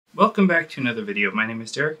Welcome back to another video. My name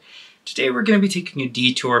is Derek. Today we're going to be taking a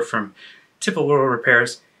detour from typical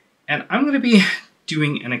repairs, and I'm going to be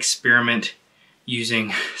doing an experiment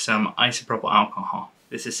using some isopropyl alcohol.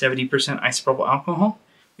 This is 70% isopropyl alcohol,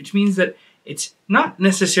 which means that it's not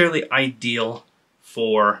necessarily ideal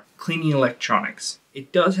for cleaning electronics.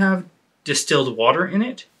 It does have distilled water in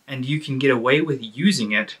it, and you can get away with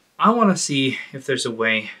using it. I want to see if there's a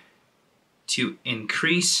way to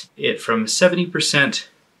increase it from 70%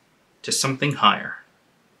 to something higher.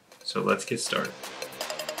 So let's get started.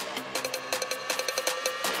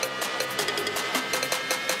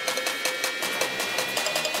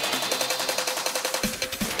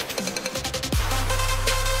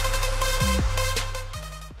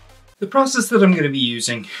 The process that I'm going to be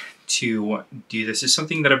using to do this is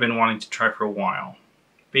something that I've been wanting to try for a while.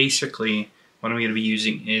 Basically, what I'm going to be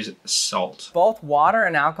using is salt. Both water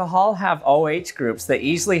and alcohol have OH groups that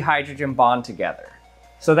easily hydrogen bond together.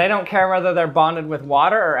 So they don't care whether they're bonded with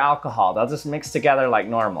water or alcohol, they'll just mix together like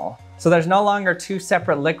normal. So there's no longer two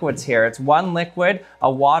separate liquids here, it's one liquid,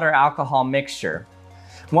 a water-alcohol mixture.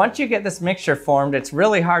 Once you get this mixture formed, it's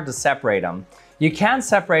really hard to separate them. You can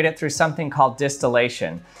separate it through something called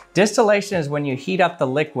distillation. Distillation is when you heat up the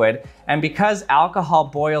liquid, and because alcohol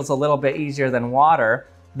boils a little bit easier than water,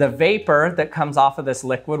 the vapor that comes off of this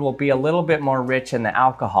liquid will be a little bit more rich in the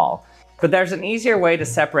alcohol. But there's an easier way to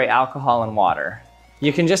separate alcohol and water.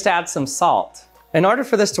 You can just add some salt. In order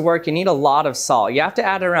for this to work, you need a lot of salt. You have to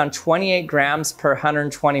add around 28 grams per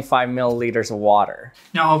 125 milliliters of water.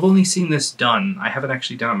 Now, I've only seen this done. I haven't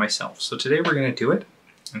actually done it myself. So today we're going to do it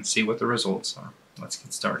and see what the results are. Let's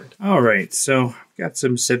get started. All right, so I've got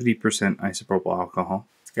some 70% isopropyl alcohol.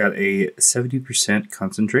 It's got a 70%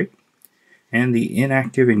 concentrate, and the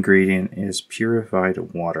inactive ingredient is purified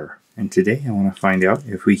water. And today I want to find out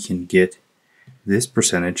if we can get this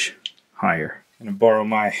percentage higher. I'm going to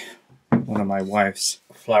borrow one of my wife's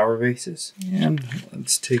flower vases, and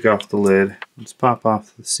let's take off the lid. Let's pop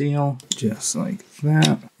off the seal just like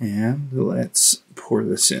that, and let's pour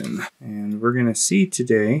this in. And we're going to see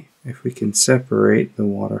today if we can separate the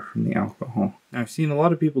water from the alcohol. Now, I've seen a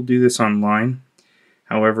lot of people do this online.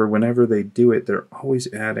 However, whenever they do it, they're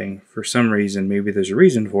always adding, for some reason, maybe there's a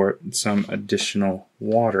reason for it, some additional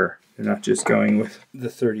water. They're not just going with the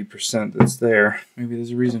 30% that's there. Maybe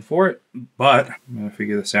there's a reason for it, but I'm going to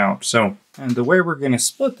figure this out. So, and the way we're going to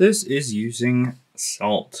split this is using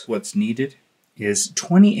salt. What's needed is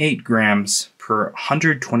 28 grams per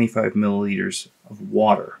 125 milliliters of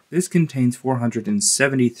water. This contains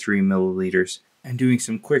 473 milliliters, and doing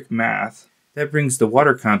some quick math, that brings the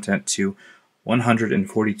water content to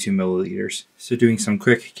 142 milliliters. So doing some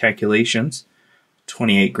quick calculations,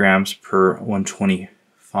 28 grams per 125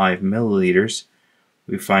 milliliters,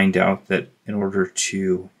 we find out that in order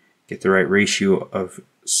to get the right ratio of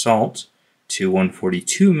salt to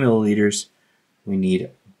 142 milliliters, we need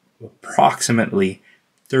approximately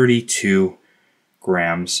 32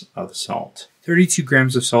 grams of salt. 32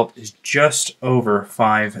 grams of salt is just over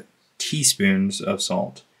 5 teaspoons of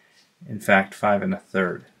salt. In fact, 5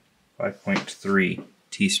 1/3, 5.3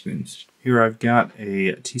 teaspoons. Here I've got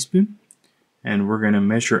a teaspoon, and we're going to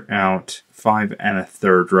measure out 5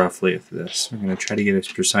 1/3 roughly of this. We're going to try to get as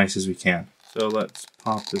precise as we can. So let's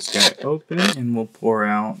pop this guy open, and we'll pour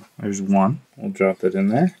out. There's one. We'll drop that in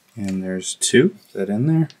there. And there's two. Put that in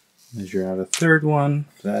there. Measure out a third one.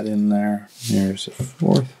 Put that in there. There's a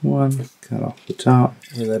fourth one. Cut off the top.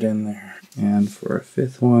 Put that in there. And for a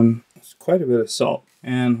fifth one, it's quite a bit of salt.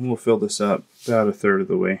 And we'll fill this up about a third of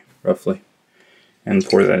the way, roughly. And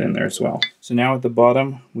pour that in there as well. So now at the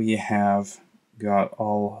bottom, we have got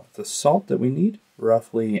all the salt that we need,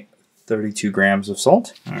 roughly 32 grams of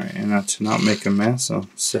salt. All right, and now to not make a mess, I'll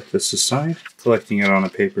set this aside, collecting it on a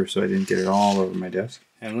paper so I didn't get it all over my desk.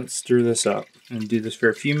 And let's stir this up and do this for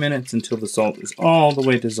a few minutes until the salt is all the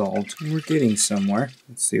way dissolved. And we're getting somewhere.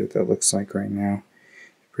 Let's see what that looks like right now.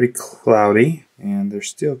 Pretty cloudy, and there's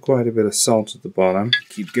still quite a bit of salt at the bottom.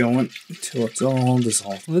 Keep going until it's all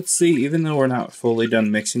dissolved. Let's see, even though we're not fully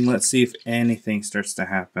done mixing, let's see if anything starts to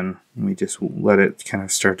happen. And we just let it kind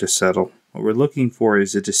of start to settle. What we're looking for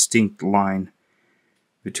is a distinct line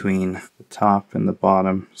between the top and the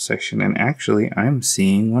bottom section, and actually I'm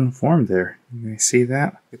seeing one form there. You guys see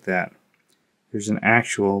that? Look at that. There's an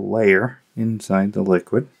actual layer inside the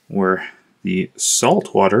liquid where the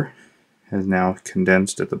salt water has now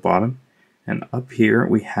condensed at the bottom, and up here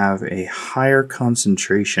we have a higher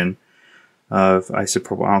concentration of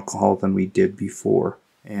isopropyl alcohol than we did before.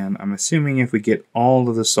 And I'm assuming if we get all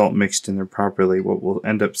of the salt mixed in there properly, what we'll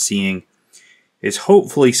end up seeing is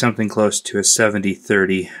hopefully something close to a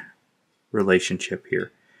 70-30 relationship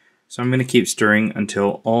here. So I'm going to keep stirring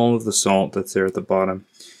until all of the salt that's there at the bottom,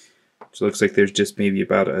 which looks like there's just maybe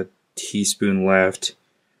about a teaspoon left,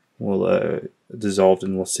 will dissolve,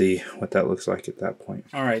 and we'll see what that looks like at that point.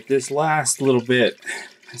 All right, this last little bit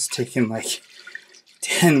has taken like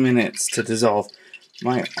 10 minutes to dissolve.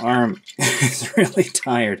 My arm is really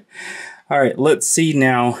tired. All right, let's see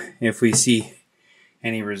now if we see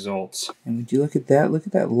any results. And would you look at that? Look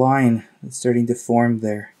at that line that's starting to form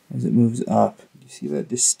there as it moves up. You see that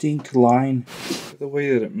distinct line? The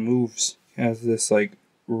way that it moves has this like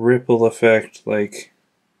ripple effect, like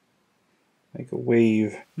a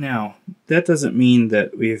wave. Now, that doesn't mean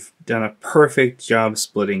that we've done a perfect job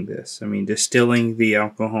splitting this. I mean, distilling the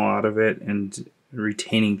alcohol out of it and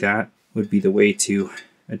retaining that would be the way to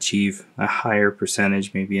achieve a higher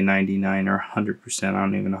percentage, maybe a 99 or 100%. I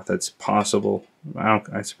don't even know if that's possible,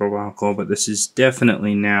 isopropyl alcohol, but this is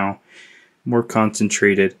definitely now more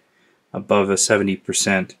concentrated, above a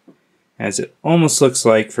 70%, as it almost looks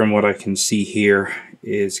like, from what I can see here,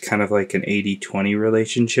 is kind of like an 80-20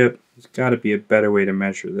 relationship. There's got to be a better way to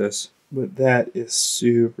measure this, but that is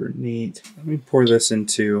super neat. Let me pour this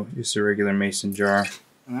into just a regular mason jar,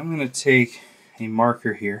 and I'm going to take a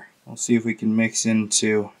marker here. We'll see if we can mix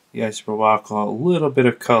into the isopropyl alcohol a little bit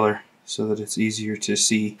of color so that it's easier to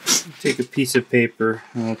see. Take a piece of paper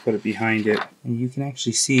and we'll put it behind it, and you can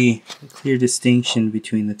actually see a clear distinction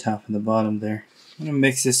between the top and the bottom there. I'm going to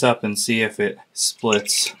mix this up and see if it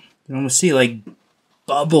splits. You can almost see like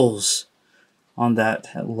bubbles on that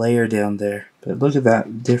layer down there, but look at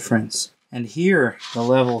that difference. And here, the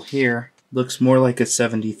level here looks more like a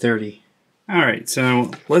 70-30. Alright,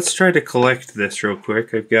 so let's try to collect this real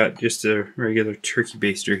quick. I've got just a regular turkey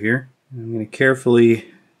baster here. I'm going to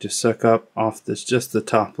carefully just suck up off this, just the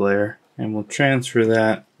top layer, and we'll transfer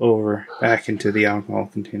that over back into the alcohol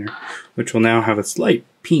container, which will now have a slight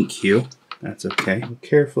pink hue. That's okay. We'll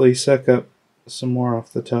carefully suck up some more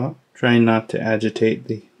off the top, trying not to agitate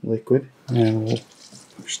the liquid, and we'll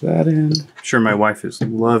push that in. I'm sure my wife is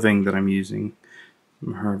loving that I'm using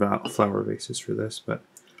her flower vases for this, but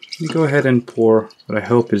let me go ahead and pour what I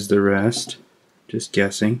hope is the rest. Just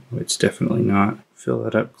guessing. It's definitely not. Fill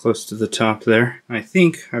that up close to the top there. I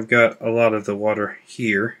think I've got a lot of the water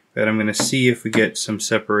here, but I'm going to see if we get some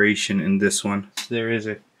separation in this one. There is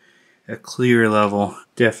a clear level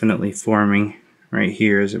definitely forming right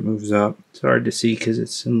here as it moves up. It's hard to see because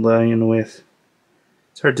it's in line with...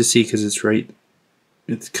 It's hard to see because it's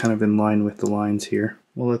it's kind of in line with the lines here.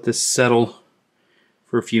 We'll let this settle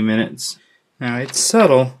for a few minutes. Now it's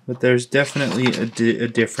subtle, but there's definitely a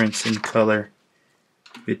difference in color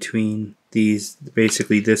between these,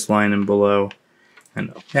 basically this line and below.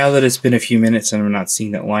 And now that it's been a few minutes and I'm not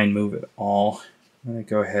seeing that line move at all, I'm going to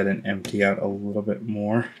go ahead and empty out a little bit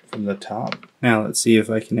more from the top. Now let's see if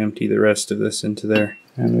I can empty the rest of this into there.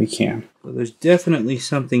 And we can. So there's definitely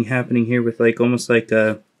something happening here with like almost like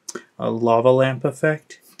a lava lamp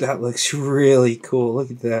effect. That looks really cool.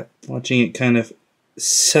 Look at that. Watching it kind of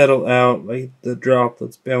settle out, like the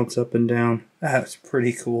droplets bounce up and down. That's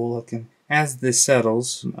pretty cool looking. As this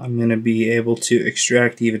settles, I'm going to be able to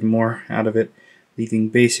extract even more out of it, leaving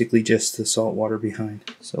basically just the salt water behind.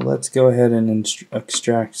 So let's go ahead and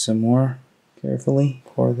extract some more carefully.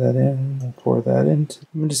 Pour that in, we'll pour that in.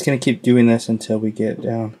 I'm just going to keep doing this until we get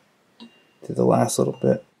down to the last little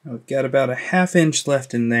bit. I've got about a ½ inch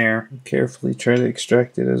left in there. Carefully try to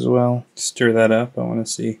extract it as well. Stir that up. I want to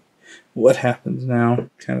see what happens now.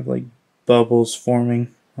 Kind of like bubbles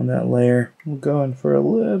forming on that layer. We'll go in for a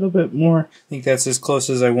little bit more. I think that's as close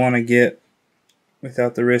as I want to get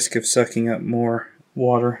without the risk of sucking up more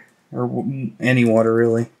water, or any water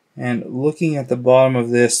really. And looking at the bottom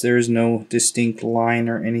of this, there is no distinct line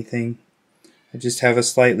or anything. I just have a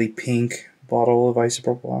slightly pink bottle of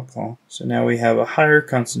isopropyl alcohol. So now we have a higher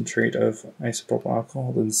concentrate of isopropyl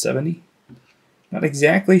alcohol than 70. Not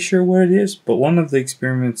exactly sure what it is, but one of the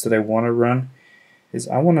experiments that I want to run is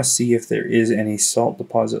I want to see if there is any salt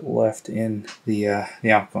deposit left in the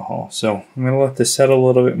alcohol. So I'm going to let this settle a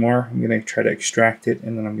little bit more. I'm going to try to extract it,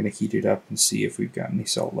 and then I'm going to heat it up and see if we've got any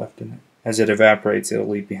salt left in it. As it evaporates, it'll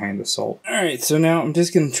leave behind the salt. Alright, so now I'm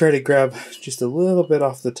just going to try to grab just a little bit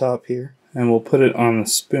off the top here, and we'll put it on the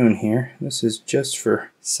spoon here. This is just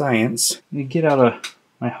for science. Let me get out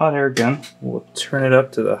my hot air gun. We'll turn it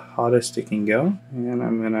up to the hottest it can go, and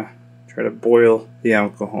I'm going to try to boil the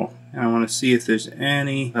alcohol. And I want to see if there's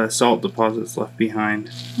any salt deposits left behind.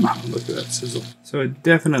 Oh, look at that sizzle. So it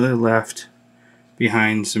definitely left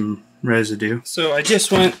behind some residue. So I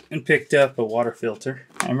just went and picked up a water filter.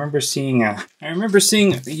 I remember seeing a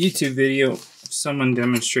YouTube video of someone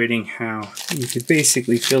demonstrating how you could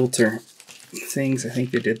basically filter things. I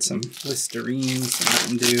think they did some Listerine, some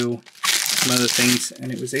Mountain Dew, some other things,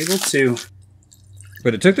 and it was able to...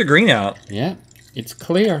 But it took the green out. Yeah, it's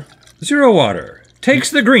clear. Zero water takes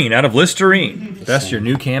the green out of Listerine. That's your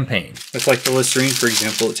new campaign. It's like the Listerine, for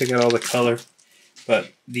example. It took out all the color,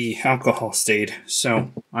 but the alcohol stayed.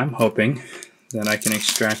 So I'm hoping that I can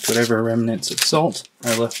extract whatever remnants of salt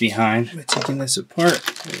are left behind by taking this apart.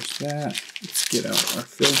 There's that. Let's get out our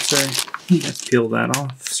filter. Let's peel that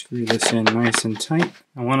off. Screw this in nice and tight.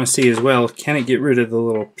 I want to see as well, can it get rid of the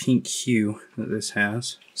little pink hue that this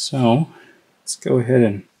has? So let's go ahead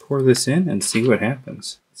and pour this in and see what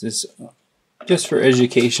happens. This is just for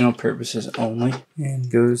educational purposes only. And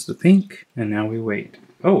goes the pink. And now we wait.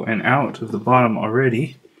 Oh, and out of the bottom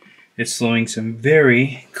already, it's flowing some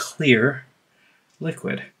very clear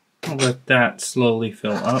liquid. I'll let that slowly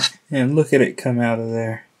fill up. And look at it come out of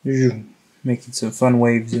there. Making some fun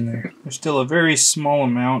waves in there. There's still a very small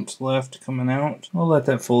amount left coming out. I'll let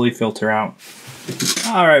that fully filter out.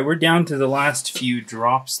 Alright, we're down to the last few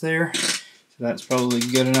drops there. So that's probably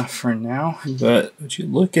good enough for now. But would you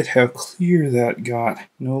look at how clear that got.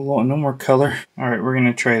 No more color. Alright, we're going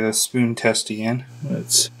to try the spoon test again.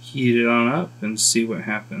 Let's heat it on up and see what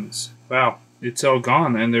happens. Wow, it's all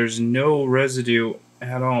gone and there's no residue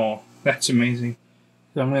at all. That's amazing.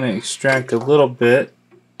 So I'm going to extract a little bit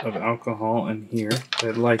of alcohol in here.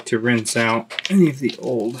 I'd like to rinse out any of the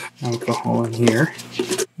old alcohol in here.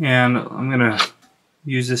 And I'm gonna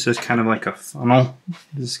use this as kind of like a funnel.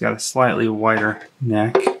 This has got a slightly wider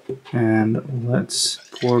neck. And let's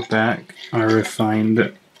pour back our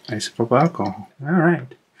refined isopropyl alcohol. All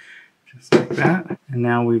right, just like that. And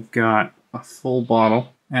now we've got a full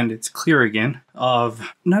bottle, and it's clear again,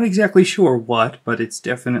 of not exactly sure what, but it's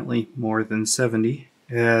definitely more than 70.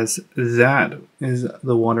 As that is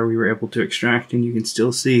the water we were able to extract, and you can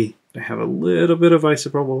still see I have a little bit of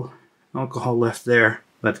isopropyl alcohol left there,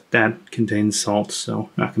 but that contains salt, so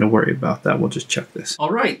not going to worry about that. We'll just chuck this.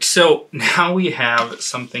 All right, so now we have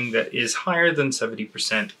something that is higher than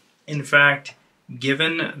 70%. In fact,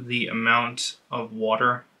 given the amount of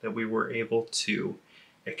water that we were able to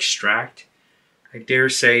extract, I dare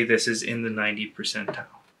say this is in the 90th percentile.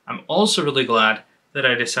 I'm also really glad that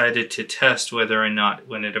I decided to test whether or not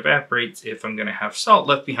when it evaporates if I'm going to have salt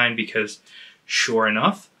left behind, because sure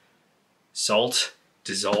enough, salt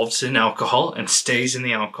dissolves in alcohol and stays in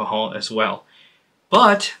the alcohol as well.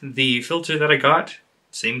 But the filter that I got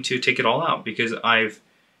seemed to take it all out, because I've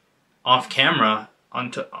off camera,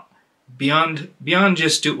 beyond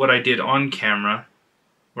just do what I did on camera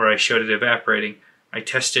where I showed it evaporating, I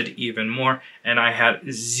tested even more and I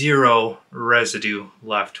had zero residue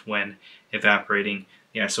left when evaporating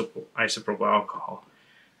the isopropyl alcohol.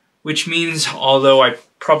 Which means, although I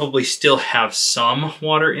probably still have some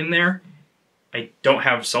water in there, I don't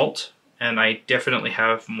have salt, and I definitely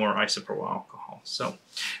have more isopropyl alcohol. So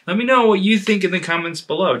let me know what you think in the comments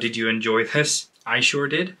below. Did you enjoy this? I sure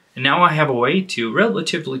did. And now I have a way to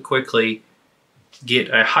relatively quickly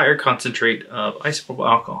get a higher concentrate of isopropyl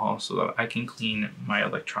alcohol so that I can clean my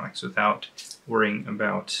electronics without worrying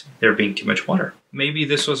about there being too much water. Maybe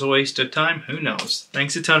this was a waste of time, who knows.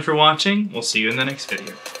 Thanks a ton for watching, we'll see you in the next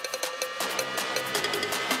video.